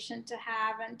conversation to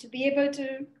have, and to be able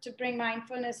to bring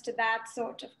mindfulness to that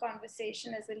sort of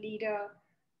conversation as a leader,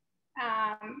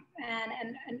 and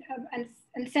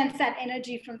sense that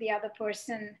energy from the other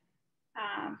person,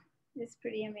 is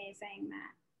pretty amazing,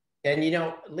 Matt. And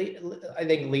I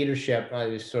think leadership,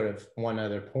 just sort of one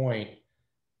other point.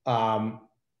 I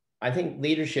think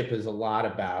leadership is a lot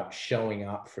about showing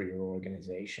up for your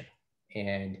organization,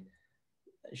 and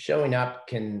showing up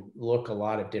can look a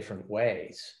lot of different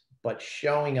ways, but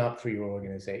showing up for your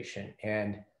organization,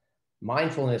 and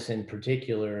mindfulness in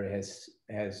particular has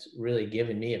really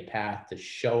given me a path to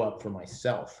show up for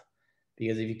myself.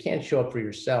 Because if you can't show up for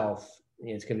yourself,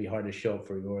 it's going to be hard to show up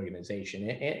for your organization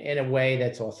in a way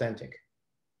that's authentic.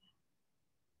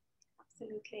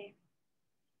 Absolutely.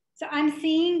 So I'm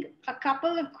seeing a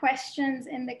couple of questions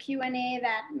in the Q&A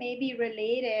that may be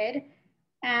related.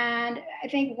 And I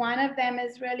think one of them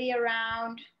is really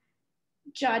around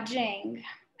judging.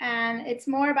 And it's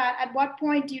more about, at what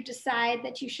point do you decide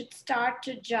that you should start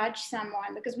to judge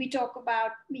someone? Because we talk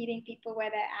about meeting people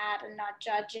where they're at and not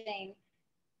judging.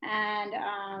 And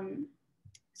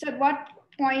so at what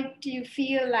point do you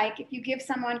feel like if you give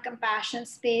someone compassion,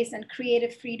 space, and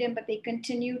creative freedom, but they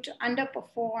continue to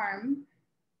underperform,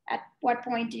 at what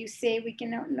point do you say we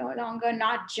can no longer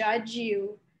not judge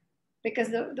you because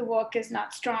the work is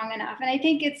not strong enough? And I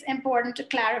think it's important to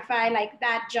clarify like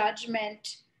that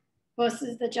judgment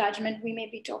versus the judgment we may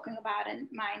be talking about in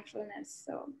mindfulness.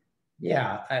 So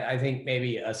yeah, I think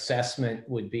maybe assessment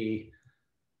would be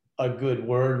a good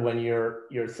word when you're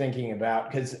thinking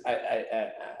about, because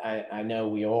I know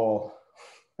we all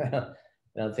I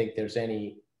don't think there's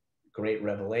any great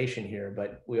revelation here,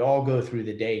 but we all go through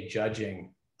the day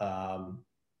judging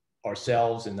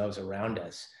ourselves and those around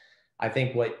us. I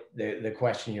think what the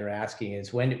question you're asking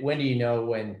is when do you know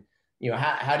when,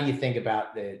 how do you think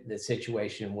about the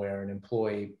situation where an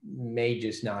employee may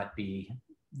just not be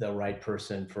the right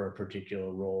person for a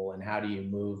particular role, and how do you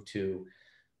move to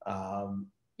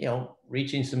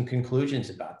reaching some conclusions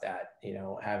about that,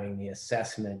 having the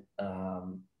assessment,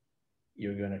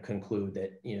 you're going to conclude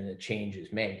that, the change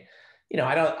is made.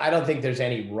 I don't think there's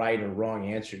any right or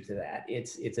wrong answer to that.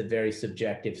 It's a very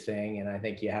subjective thing. And I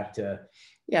think you have to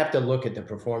look at the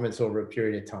performance over a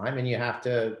period of time, and you have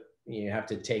to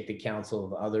take the counsel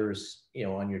of others,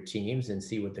 on your teams, and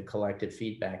see what the collective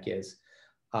feedback is,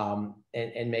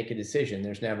 and make a decision.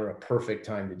 There's never a perfect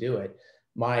time to do it.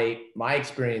 My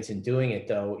experience in doing it,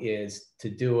 though, is to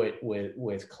do it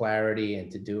with clarity, and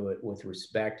to do it with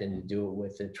respect, and to do it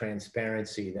with the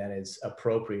transparency that is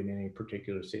appropriate in a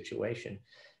particular situation.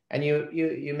 And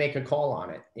you make a call on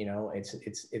it.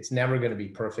 It's never going to be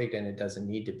perfect, and it doesn't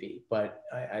need to be. But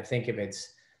I think if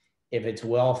it's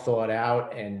well thought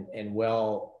out and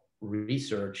well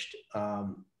researched,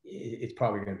 it's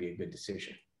probably going to be a good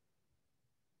decision.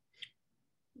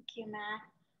 Thank you, Matt.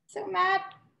 So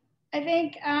Matt, I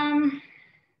think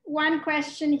one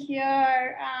question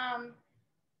here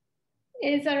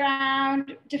is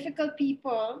around difficult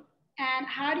people, and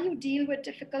how do you deal with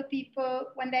difficult people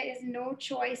when there is no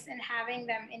choice in having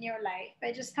them in your life?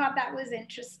 I just thought that was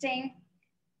interesting,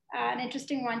 an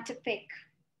interesting one to pick.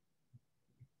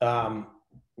 Yeah,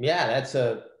 that's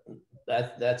a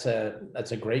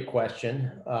great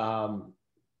question.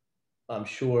 I'm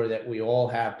sure that we all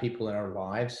have people in our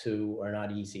lives who are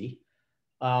not easy.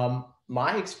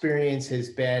 My experience has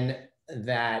been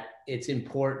that it's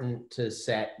important to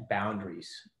set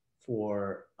boundaries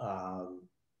for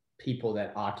people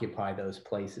that occupy those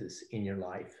places in your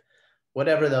life,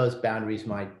 whatever those boundaries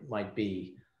might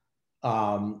be.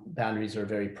 Boundaries are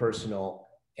very personal,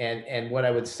 and what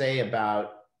I would say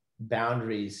about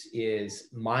boundaries is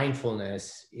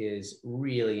mindfulness is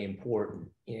really important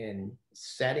in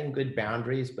setting good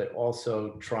boundaries, but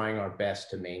also trying our best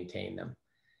to maintain them.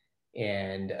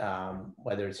 And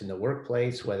whether it's in the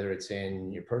workplace, whether it's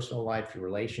in your personal life, your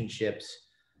relationships,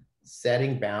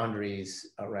 setting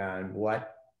boundaries around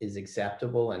what is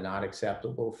acceptable and not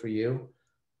acceptable for you.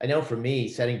 I know for me,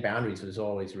 setting boundaries was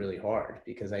always really hard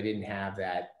because I didn't have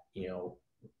that,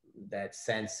 that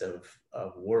sense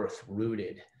of worth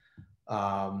rooted.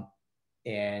 Um,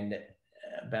 and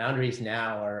boundaries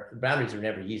are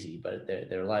never easy, but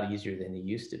they're a lot easier than they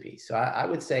used to be. So I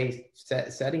would say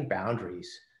setting boundaries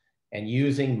and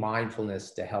using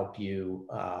mindfulness to help you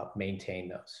maintain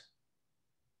those.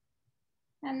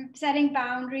 And setting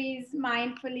boundaries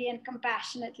mindfully and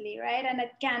compassionately, right? And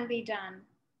it can be done.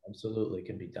 Absolutely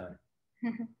can be done.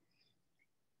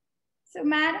 So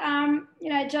Matt,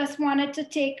 I just wanted to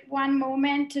take one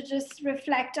moment to just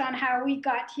reflect on how we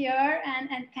got here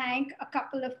and thank a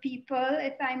couple of people,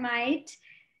 if I might.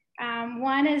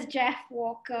 One is Jeff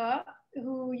Walker,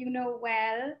 who you know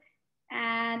well,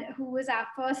 and who was our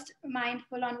first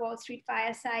Mindful on Wall Street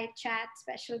Fireside Chat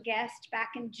special guest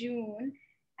back in June.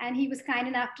 And he was kind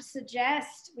enough to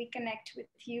suggest we connect with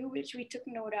you, which we took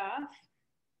note of.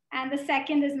 And the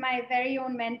second is my very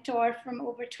own mentor from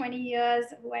over 20 years,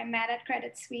 who I met at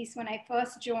Credit Suisse when I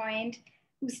first joined,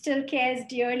 who still cares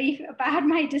dearly about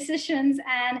my decisions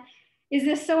and is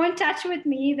just so in touch with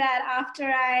me that after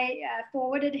I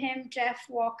forwarded him Jeff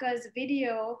Walker's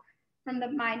video from the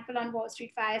Mindful on Wall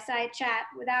Street Fireside Chat,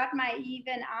 without my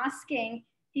even asking,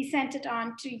 he sent it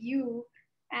on to you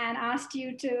and asked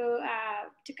you to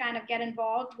kind of get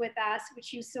involved with us,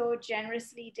 which you so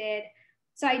generously did.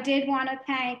 So I did want to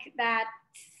thank that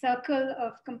circle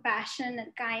of compassion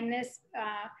and kindness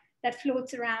that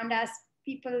floats around us,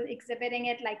 people exhibiting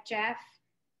it like Jeff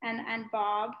and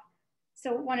Bob.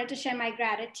 So wanted to share my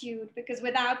gratitude because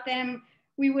without them,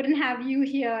 we wouldn't have you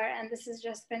here. And this has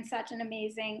just been such an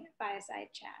amazing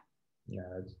fireside chat. Yeah,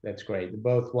 that's great. They're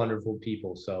both wonderful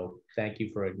people. So thank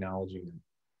you for acknowledging them.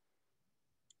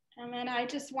 And then I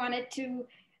just wanted to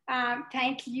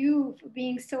thank you for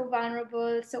being so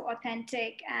vulnerable, so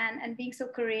authentic, and being so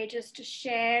courageous to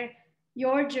share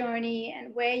your journey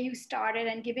and where you started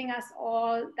and giving us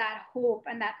all that hope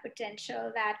and that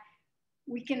potential that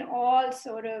we can all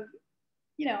sort of,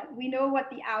 we know what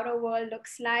the outer world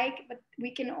looks like, but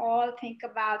we can all think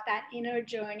about that inner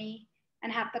journey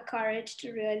and have the courage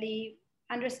to really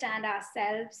understand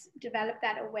ourselves, develop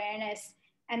that awareness.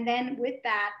 And then with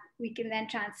that, we can then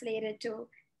translate it to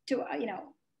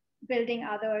building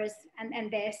others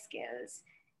and their skills.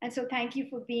 And so thank you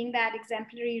for being that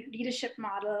exemplary leadership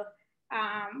model,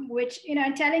 which,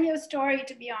 and telling your story,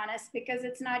 to be honest, because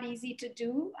it's not easy to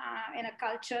do in a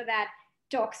culture that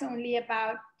talks only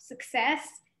about success.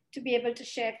 To be able to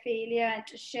share failure and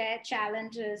to share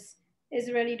challenges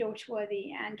is really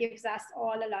noteworthy and gives us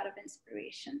all a lot of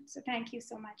inspiration. So thank you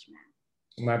so much,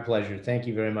 Matt. My pleasure. Thank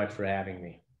you very much for having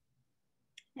me.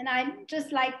 And I'd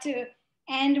just like to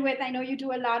end with, I know you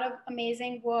do a lot of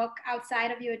amazing work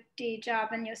outside of your day job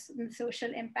and your social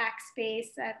impact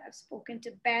space. I've spoken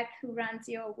to Beth, who runs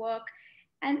your work,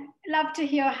 and love to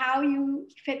hear how you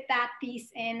fit that piece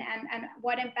in and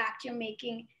what impact you're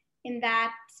making in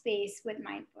that space with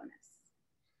mindfulness.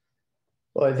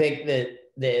 Well, I think that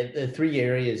the three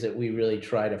areas that we really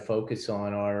try to focus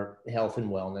on are health and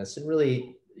wellness, and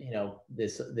really,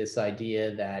 this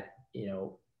idea that,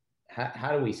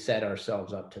 how do we set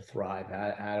ourselves up to thrive?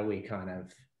 How do we kind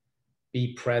of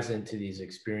be present to these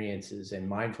experiences? And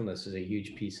mindfulness is a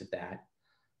huge piece of that.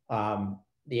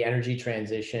 The energy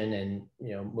transition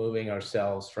and, moving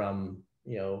ourselves from,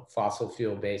 fossil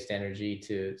fuel based energy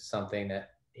to something that,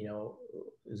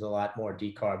 is a lot more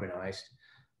decarbonized.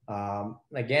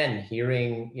 Again,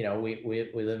 hearing, we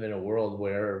live in a world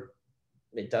where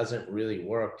it doesn't really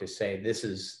work to say, this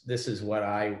is what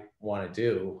I want to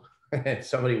do.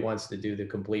 Somebody wants to do the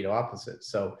complete opposite.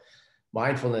 So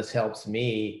mindfulness helps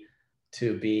me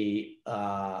to be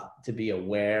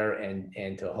aware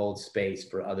and to hold space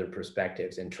for other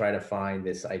perspectives and try to find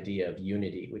this idea of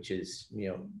unity, which is,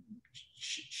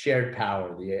 shared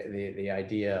power, the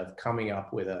idea of coming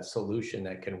up with a solution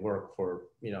that can work for,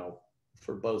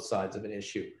 for both sides of an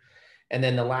issue. And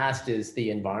then the last is the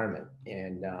environment.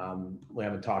 And we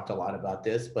haven't talked a lot about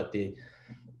this, but the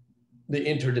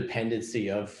interdependency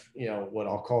of, what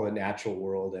I'll call the natural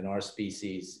world and our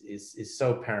species is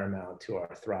so paramount to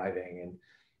our thriving. And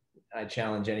I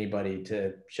challenge anybody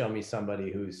to show me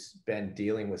somebody who's been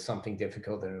dealing with something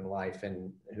difficult in their life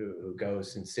and who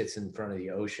goes and sits in front of the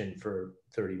ocean for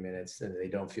 30 minutes and they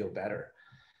don't feel better.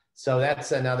 So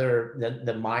that's another,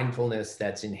 the mindfulness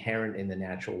that's inherent in the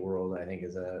natural world, I think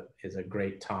is a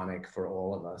great tonic for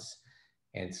all of us.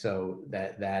 And so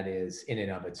that is in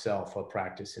and of itself a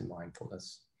practice in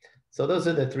mindfulness. So those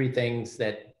are the three things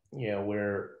that,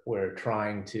 we're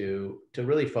trying to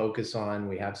really focus on.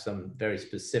 We have some very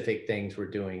specific things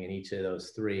we're doing in each of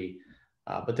those three.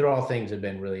 But they're all things that have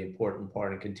been really important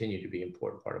part and continue to be an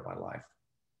important part of my life.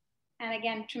 And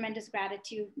again, tremendous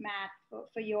gratitude, Matt,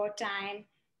 for your time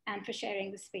and for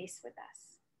sharing the space with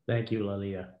us. Thank you,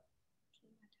 Lalita.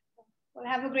 Well,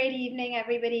 have a great evening,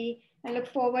 everybody, and look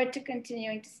forward to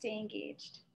continuing to stay engaged.